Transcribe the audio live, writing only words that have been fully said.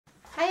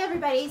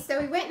everybody, so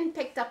we went and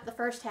picked up the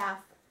first half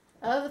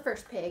of the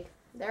first pig.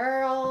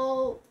 They're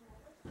all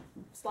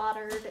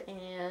slaughtered,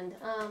 and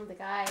the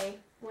guy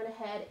went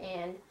ahead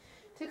and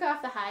took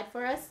off the hide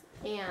for us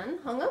and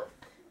hung them.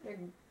 They're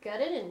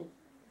gutted and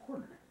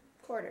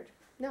quartered.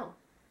 No,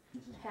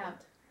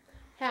 halved.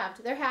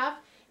 Halved. They're halved,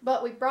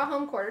 but we brought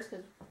home quarters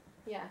because,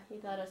 yeah, he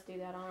let us do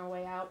that on our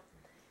way out.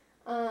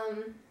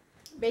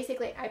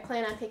 Basically, I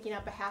plan on picking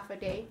up a half a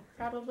day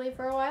probably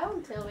for a while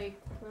until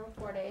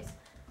 4 days.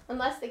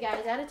 Unless the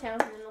guy's out of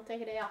town, and then we'll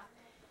take a day off.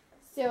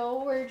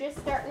 So we're just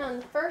starting on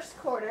the first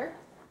quarter,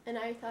 and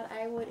I thought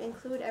I would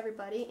include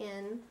everybody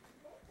in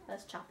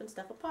us chopping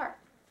stuff apart.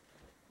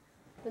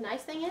 The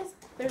nice thing is,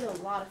 there's a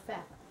lot of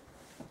fat.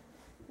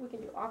 We can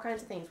do all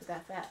kinds of things with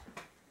that fat.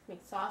 Make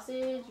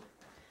sausage,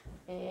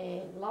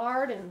 and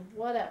lard, and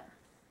whatever.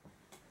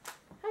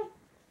 Hi.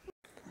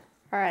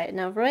 Alright,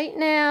 now right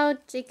now,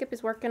 Jacob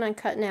is working on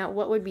cutting out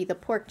what would be the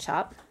pork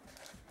chop.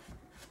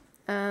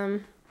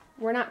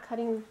 We're not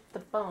cutting the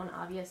bone,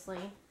 obviously.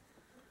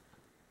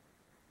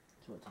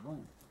 So it's a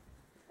loin.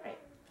 Right,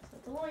 so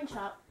it's a loin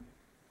chop,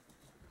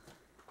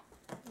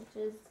 which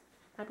is,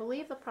 I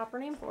believe, the proper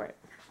name for it.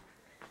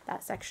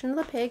 That section of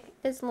the pig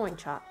is loin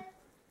chop.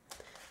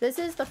 This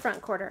is the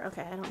front quarter.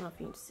 Okay, I don't know if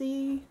you can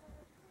see.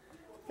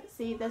 But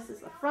see, this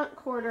is the front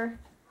quarter.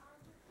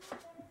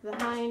 The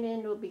hind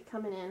end will be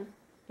coming in.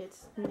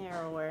 It's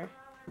narrower,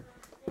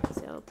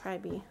 so it'll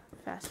probably be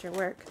faster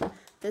work.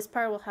 This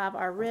part will have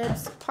our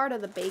ribs, part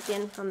of the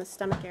bacon on the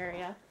stomach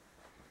area.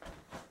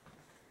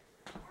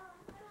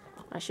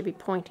 I should be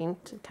pointing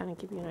to kind of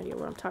give you an idea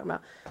what I'm talking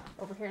about.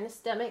 Over here in the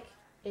stomach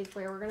is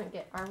where we're going to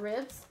get our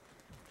ribs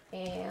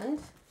and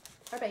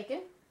our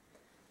bacon.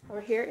 Over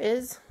here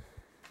is,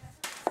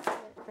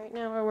 right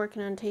now we're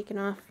working on taking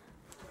off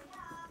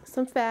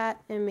some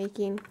fat and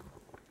making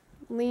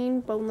lean,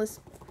 boneless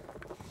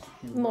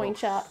loin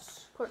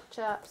chops, pork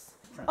chops.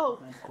 Oh,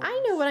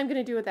 I know what I'm going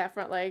to do with that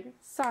front leg.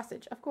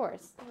 Sausage, of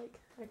course. Like,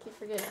 I keep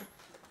forgetting.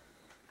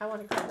 I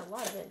want to grind a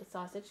lot of it into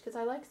sausage because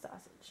I like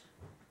sausage.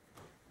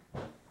 I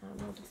don't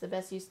know if it's the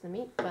best use of the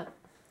meat, but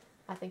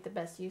I think the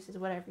best use is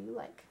whatever you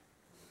like.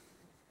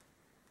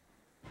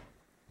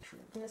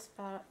 And this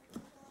fat,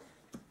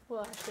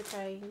 well, I should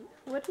try.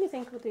 What do you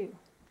think we'll do?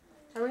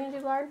 Are we going to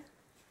do lard?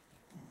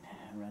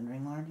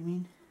 Rendering lard, you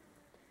mean?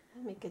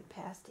 That'd make good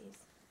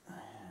pasties.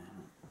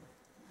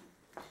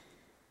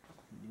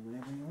 Do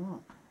whatever you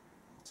want.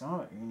 Some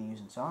of it you're going to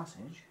use in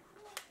sausage.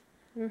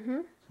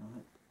 Mm-hmm. Some of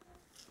it,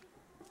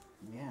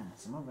 yeah,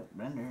 some of it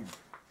rendered.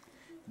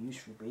 Used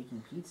for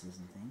baking pizzas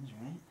and things,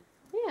 right?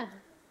 Yeah.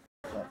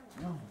 But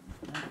no,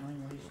 not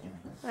knowing what he's doing.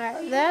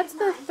 Alright, that's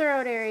the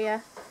throat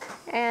area.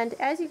 And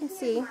as you can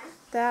see,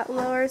 that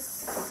lower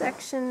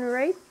section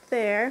right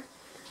there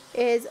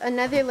is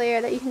another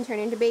layer that you can turn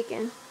into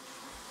bacon.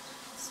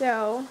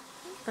 So,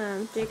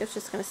 Jacob's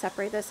just going to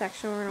separate this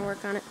section. We're going to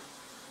work on it.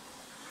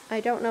 I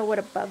don't know what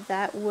above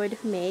that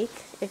would make,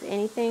 if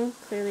anything.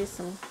 Clearly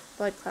some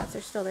blood clots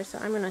are still there, so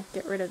I'm going to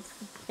get rid of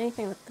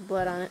anything with the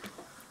blood on it.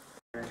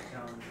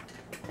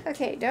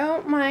 Okay,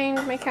 don't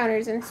mind my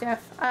counters and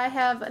stuff. I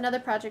have another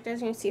project,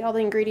 as you can see, all the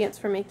ingredients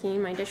for making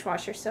my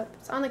dishwasher soap.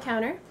 It's on the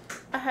counter.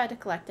 I had to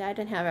collect it. I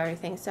didn't have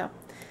everything, so I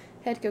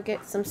had to go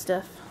get some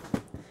stuff.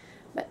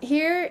 But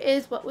here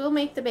is what we'll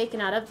make the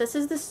bacon out of. This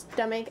is the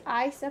stomach.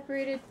 I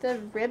separated the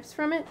ribs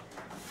from it.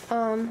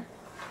 Alright,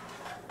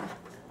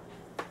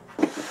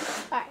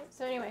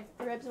 so anyway,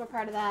 the ribs were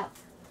part of that.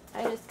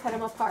 I just cut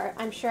them apart.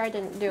 I'm sure I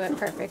didn't do it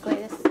perfectly.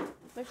 This is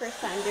my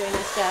first time doing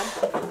this job.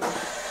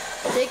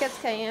 Jacob's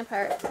cutting it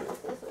apart.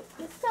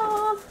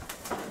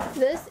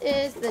 This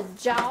is the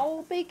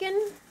jowl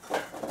bacon.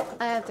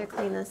 I have to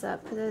clean this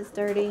up because it's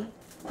dirty.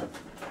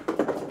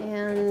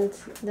 And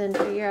then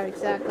figure out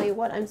exactly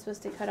what I'm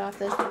supposed to cut off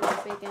this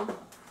bacon.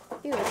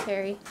 Ew, it's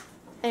hairy.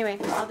 Anyway,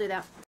 I'll do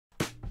that.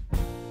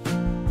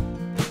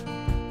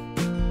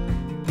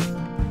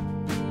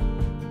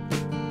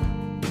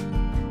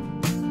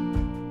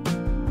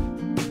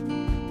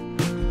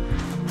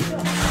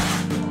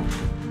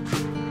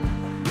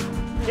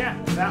 Yeah,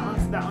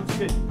 that one's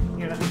good.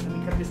 Here, let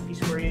me cut this piece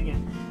for you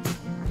again.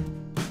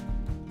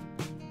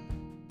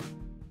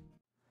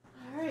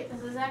 Alright,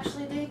 this is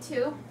actually day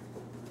 2.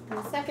 And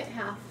the second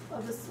half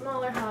of the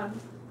smaller hog.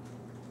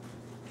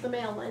 The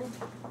male one.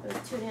 It was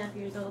 2.5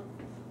 years old.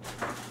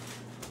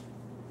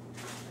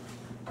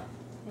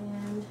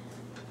 And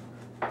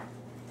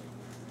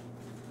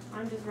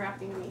I'm just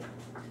wrapping meat.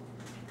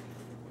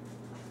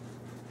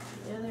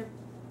 The other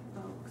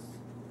folks,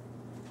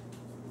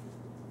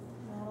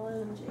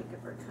 Madeline and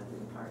Jacob, are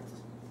cutting parts.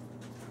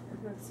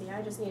 Let's see,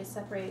 I just need to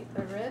separate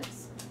the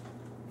ribs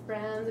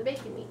from the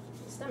bacon meat,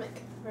 the stomach,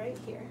 right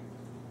here.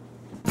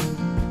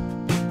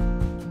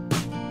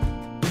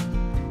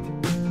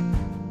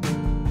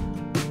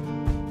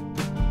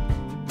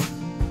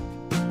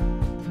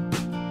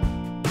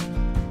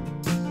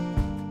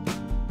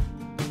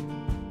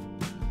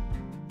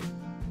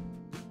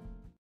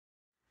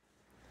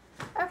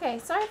 Okay,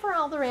 sorry for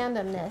all the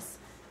randomness.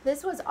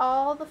 This was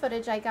all the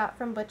footage I got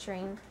from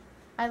butchering.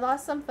 I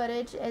lost some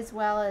footage as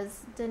well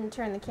as didn't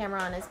turn the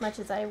camera on as much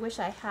as I wish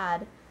I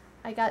had.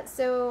 I got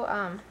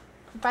so,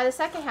 by the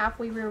second half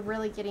we were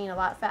really getting a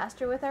lot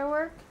faster with our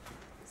work.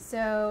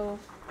 So,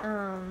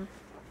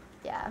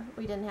 yeah,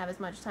 we didn't have as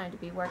much time to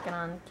be working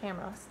on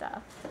camera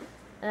stuff.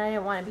 And I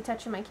didn't want to be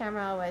touching my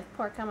camera with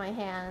pork on my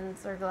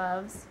hands or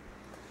gloves.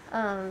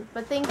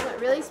 But things went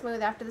really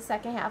smooth after the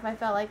second half. I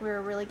felt like we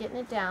were really getting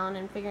it down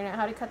and figuring out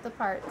how to cut the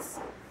parts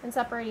and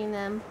separating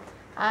them.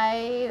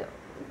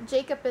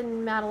 Jacob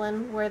and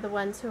Madeline were the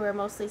ones who were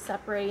mostly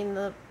separating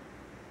the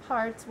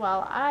parts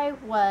while I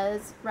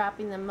was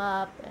wrapping them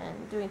up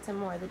and doing some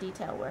more of the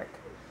detail work.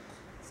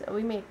 So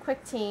we made a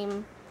quick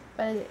team,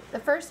 but the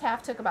first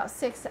half took about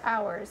 6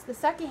 hours. The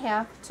second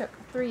half took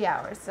 3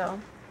 hours, so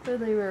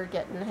clearly we were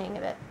getting the hang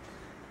of it.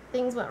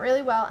 Things went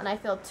really well, and I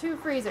filled 2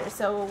 freezers,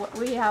 so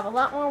we have a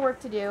lot more work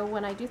to do.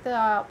 When I do thaw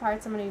out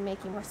parts, I'm going to be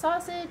making more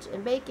sausage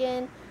and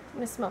bacon. I'm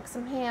going to smoke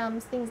some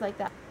hams, things like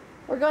that.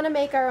 We're going to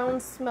make our own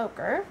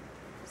smoker,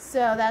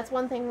 so that's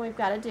one thing we've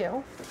got to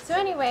do. So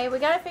anyway, we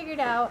got it figured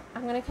out.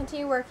 I'm going to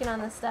continue working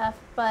on this stuff,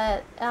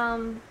 but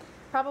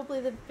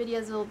probably the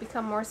videos will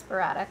become more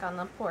sporadic on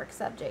the pork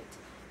subject,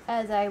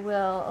 as I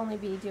will only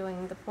be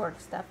doing the pork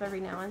stuff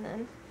every now and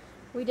then.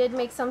 We did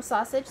make some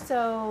sausage,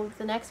 so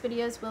the next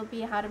videos will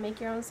be how to make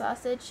your own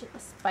sausage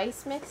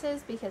spice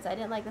mixes, because I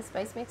didn't like the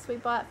spice mix we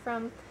bought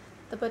from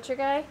the butcher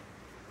guy.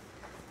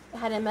 It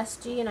had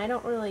MSG, and I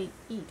don't really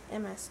eat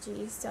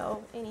MSG,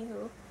 so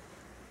anywho,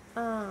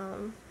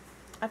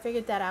 I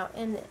figured that out,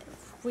 and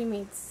we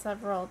made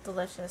several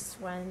delicious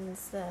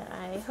ones that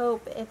I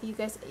hope if you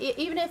guys,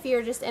 even if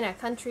you're just in a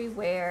country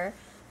where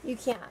you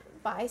can't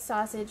buy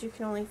sausage, you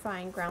can only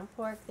find ground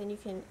pork, then you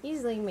can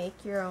easily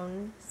make your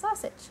own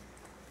sausage.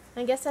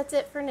 I guess that's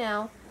it for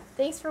now.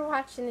 Thanks for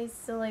watching these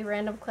silly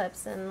random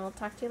clips, and we'll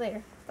talk to you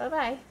later.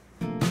 Bye-bye.